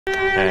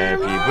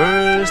Happy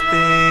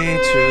birthday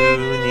to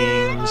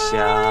宁夏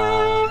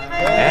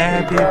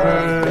 ，Happy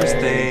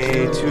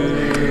birthday to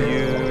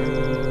you。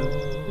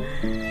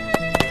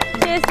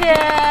谢谢。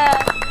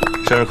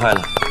生日快乐！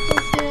谢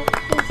谢。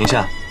宁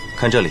夏，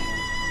看这里，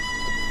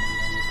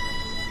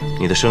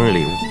你的生日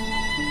礼物。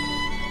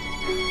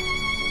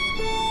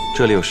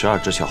这里有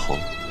12只小猴，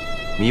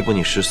弥补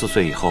你14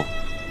岁以后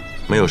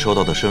没有收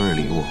到的生日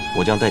礼物，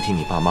我将代替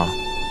你爸妈，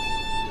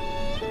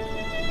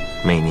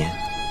每年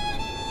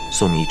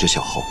送你1只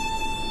小猴。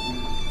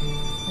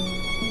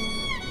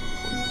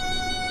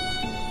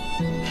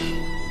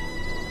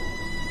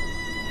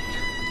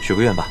许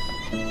个愿吧。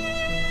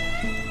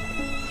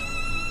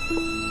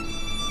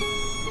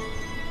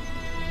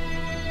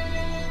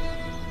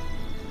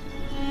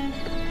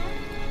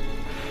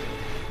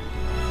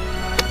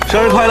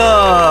生日快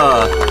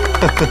乐！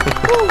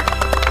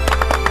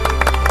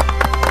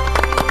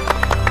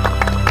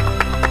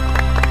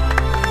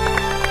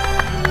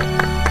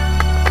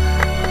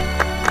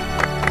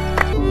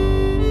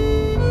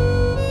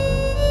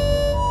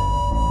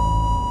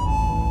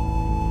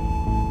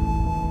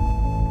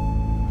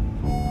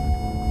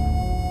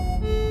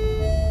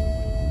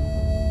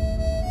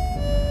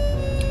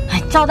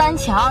哎，赵丹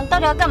强，到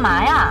底要干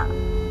嘛呀？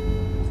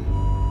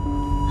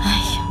哎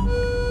呀，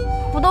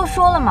不都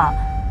说了吗？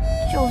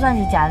就算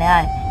是假恋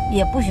爱，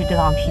也不许对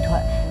方劈腿，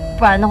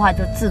不然的话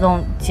就自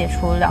动解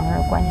除2个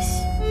人的关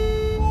系。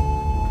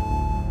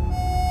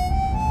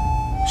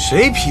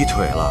谁劈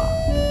腿了？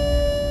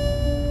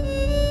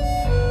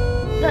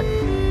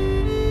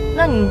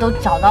那你都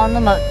找到那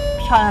么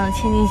漂亮的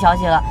千金小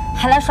姐了，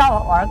还来耍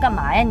我玩干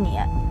嘛呀你？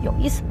有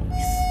意思没意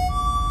思？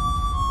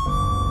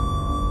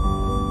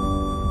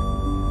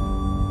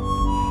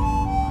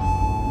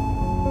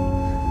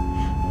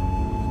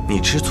你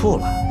吃醋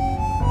了？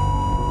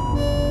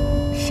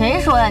谁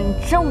说的？你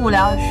真无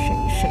聊，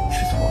谁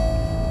吃醋？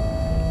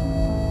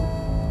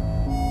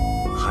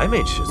还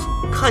没吃醋？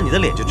看你的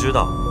脸就知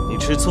道你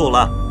吃醋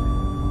了。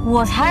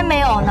我才没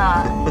有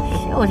呢！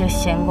谁有这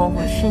闲工夫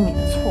吃你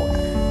的醋啊？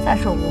再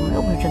说我们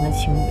又不是真的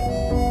情侣。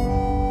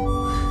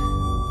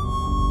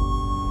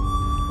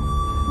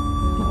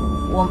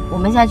我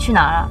们现在去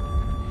哪儿啊？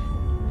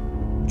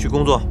去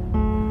工作。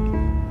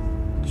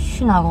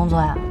去哪儿工作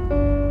呀？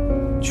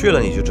去了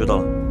你就知道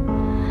了。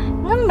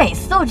那每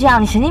次都这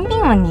样，你神经病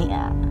吗你？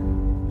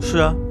是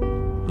啊，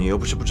你又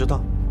不是不知道。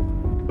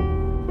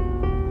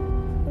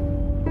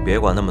别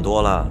管那么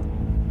多了，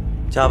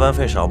加班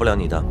费少不了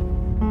你的。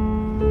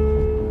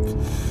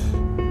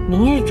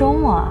明天是周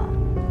末啊，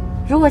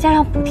如果加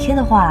上补贴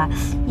的话，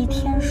一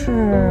天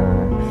是。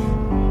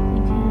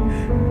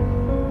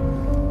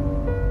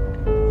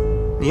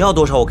你要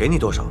多少我给你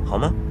多少，好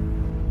吗？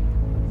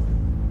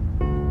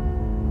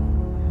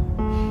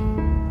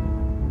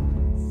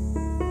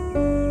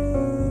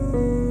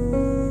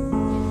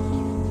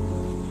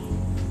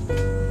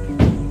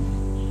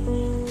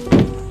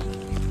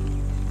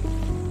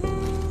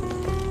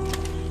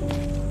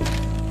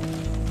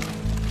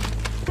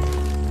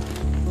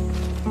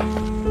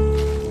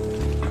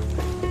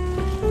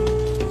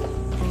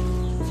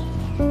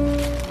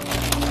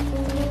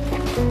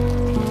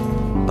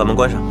把门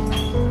关上。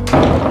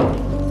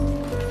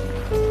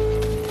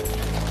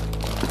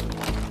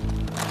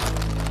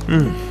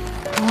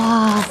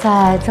哇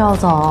塞，赵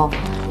总，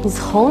你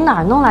从哪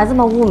儿弄来这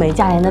么物美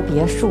价廉的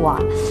别墅啊？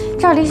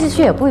这儿离市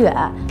区也不远，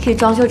可以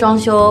装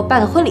修，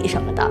办个婚礼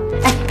什么的。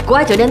哎，国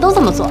外酒店都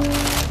这么做。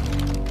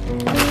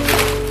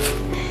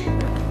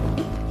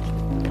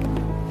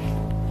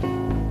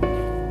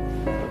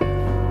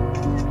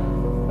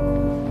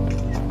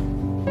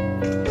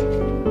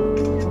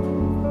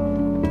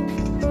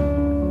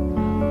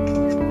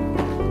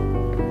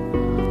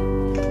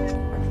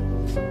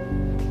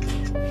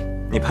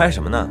你拍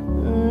什么呢？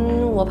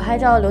我拍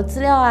照留资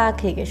料啊，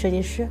可以给设计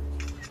师。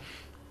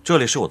这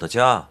里是我的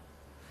家。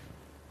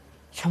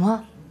什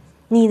么？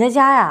你的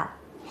家呀？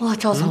哇，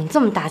赵总，你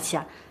这么大气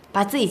啊，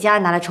把自己家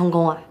拿来充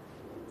公啊？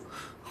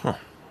哼，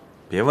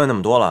别问那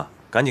么多了，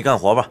赶紧干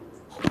活吧。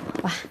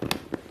哇，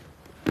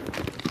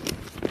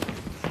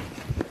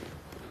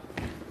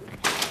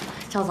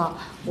赵总，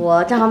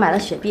我正好买了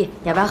雪碧，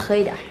你要不要喝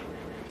一点？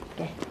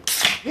给。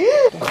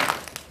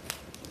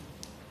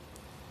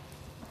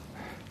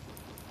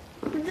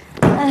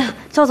哎呀，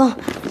赵总，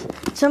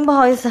真不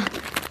好意思，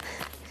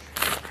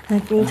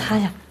给你擦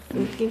一下，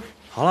给。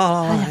好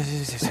了，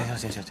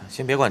行，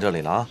先别管这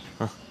里了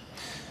啊，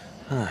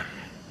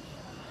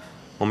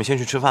我们先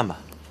去吃饭吧。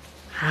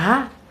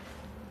啊？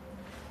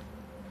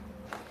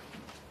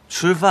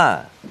吃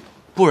饭，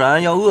不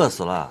然要饿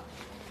死了。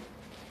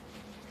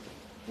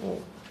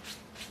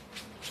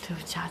对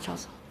不起啊，赵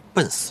总。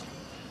笨死了。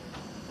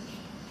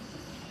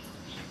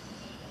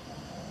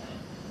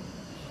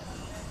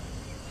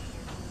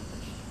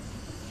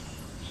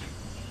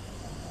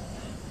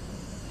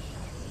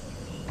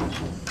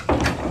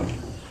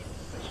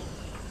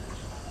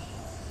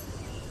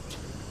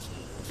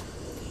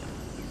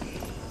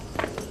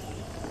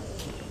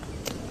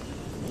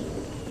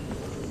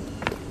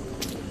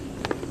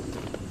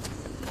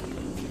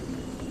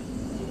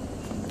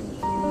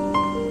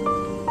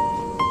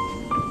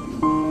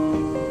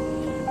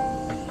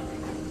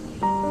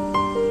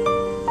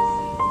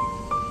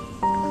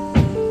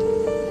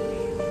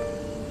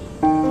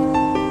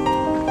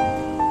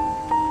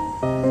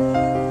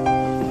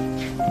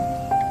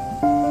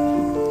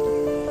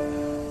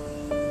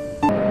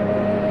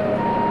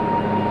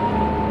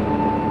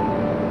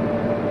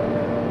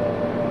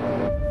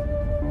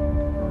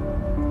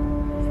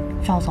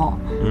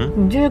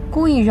你这是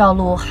故意绕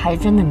路，还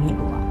真的迷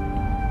路啊？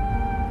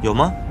有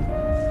吗？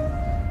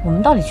我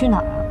们到底去哪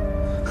儿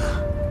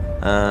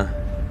啊？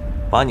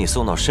把你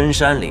送到深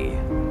山里，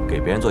给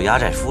别人做压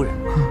寨夫人。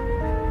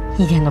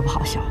一点都不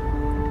好笑。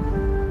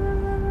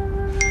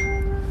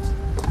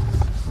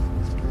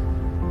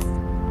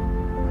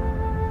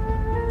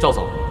赵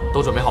总，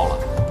都准备好了。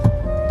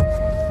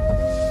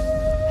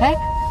哎，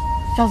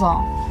赵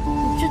总，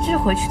这是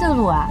回去的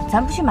路啊，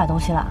咱不去买东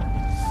西了。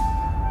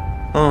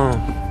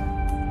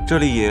这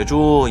里野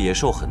猪野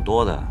兽很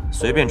多的，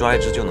随便抓一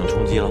只就能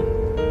充饥了。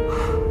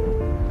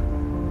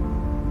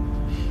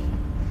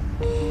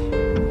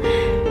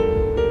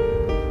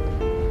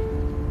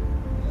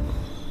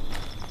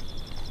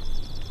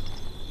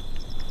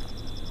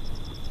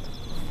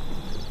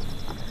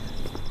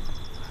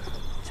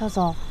赵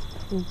总，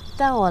你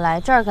带我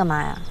来这儿干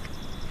嘛呀？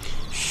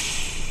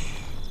嘘，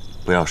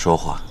不要说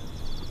话，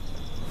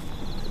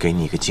给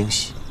你一个惊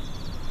喜。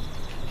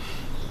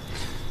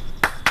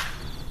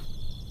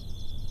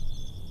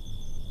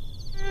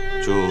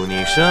祝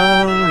你生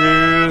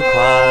日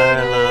快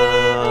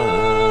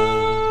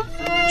乐，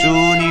祝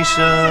你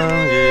生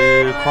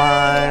日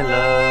快乐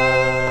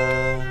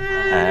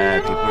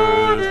 ，Happy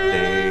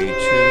birthday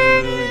to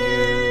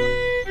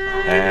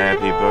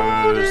you，Happy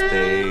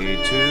birthday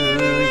to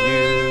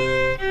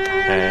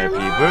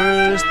you，Happy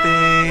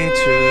birthday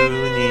to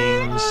宁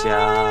夏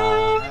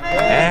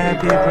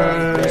 ，Happy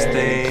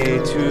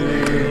birthday to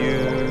you。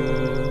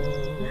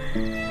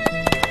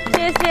谢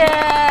谢。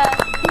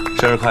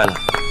生日快乐！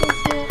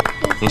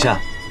宁夏，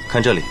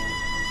看这里，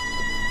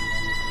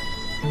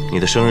你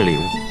的生日礼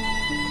物。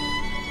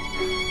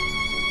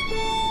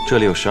这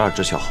里有12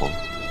只小猴，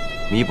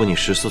弥补你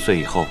14岁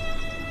以后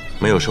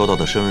没有收到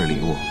的生日礼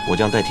物，我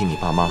将代替你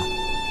爸妈，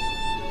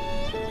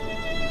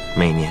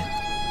每年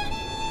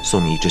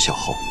送你1只小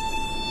猴。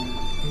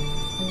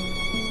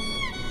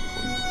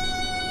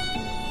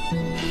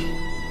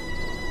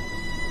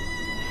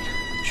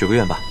许个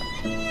愿吧。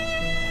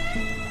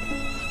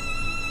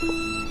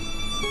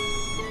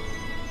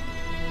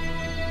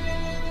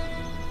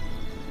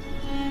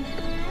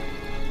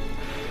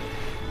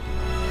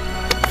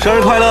生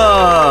日快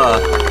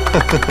乐！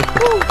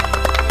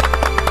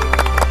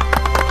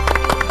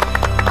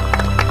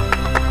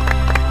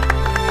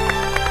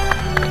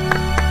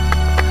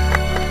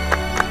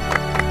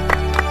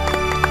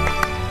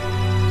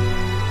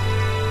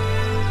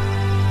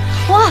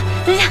哇，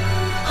等一下，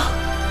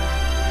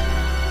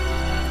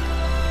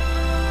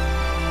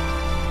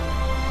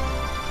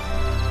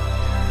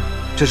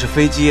这是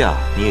飞机啊！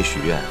你也许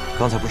愿，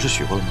刚才不是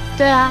许过了吗？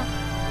对啊，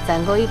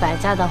攒够100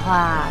架的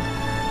话，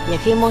也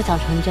可以梦想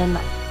成真的。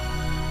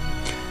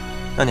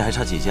那你还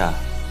差几架？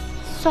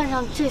算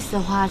上这次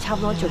的话，差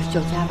不多99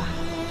架吧。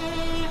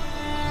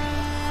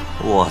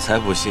我才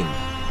不信呢！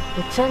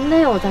我真的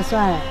有在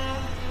算哎。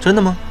真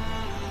的吗？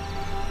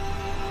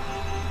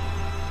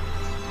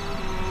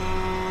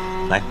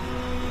来，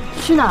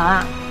去哪儿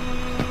啊？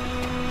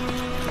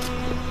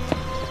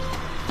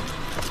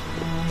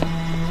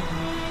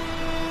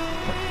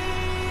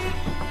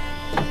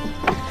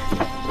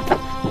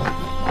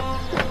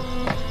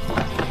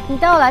你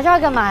带我来这儿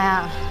干嘛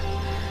呀？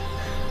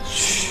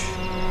嘘，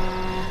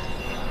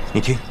你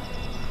听。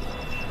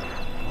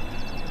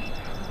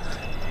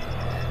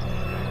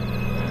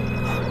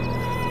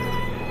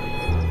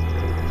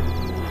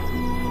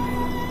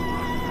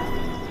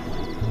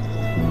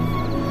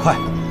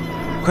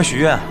快许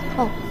愿！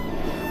哦，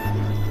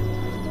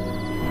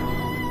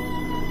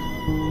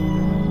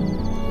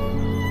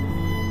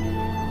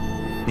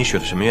你许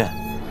了什么愿？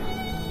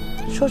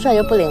说出来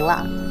就不灵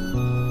了。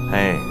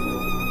哎，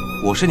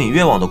我是你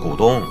愿望的股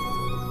东，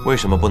为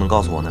什么不能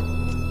告诉我呢？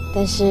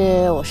但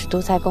是我是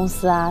独裁公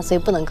司啊，所以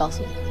不能告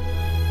诉你。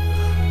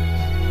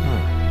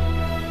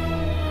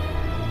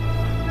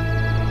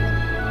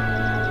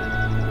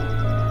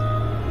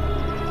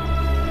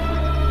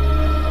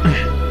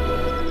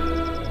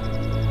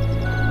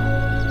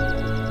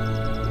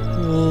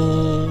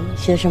你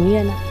许的什么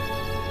愿呢？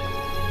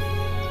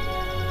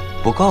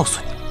不告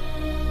诉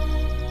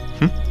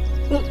你。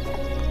你。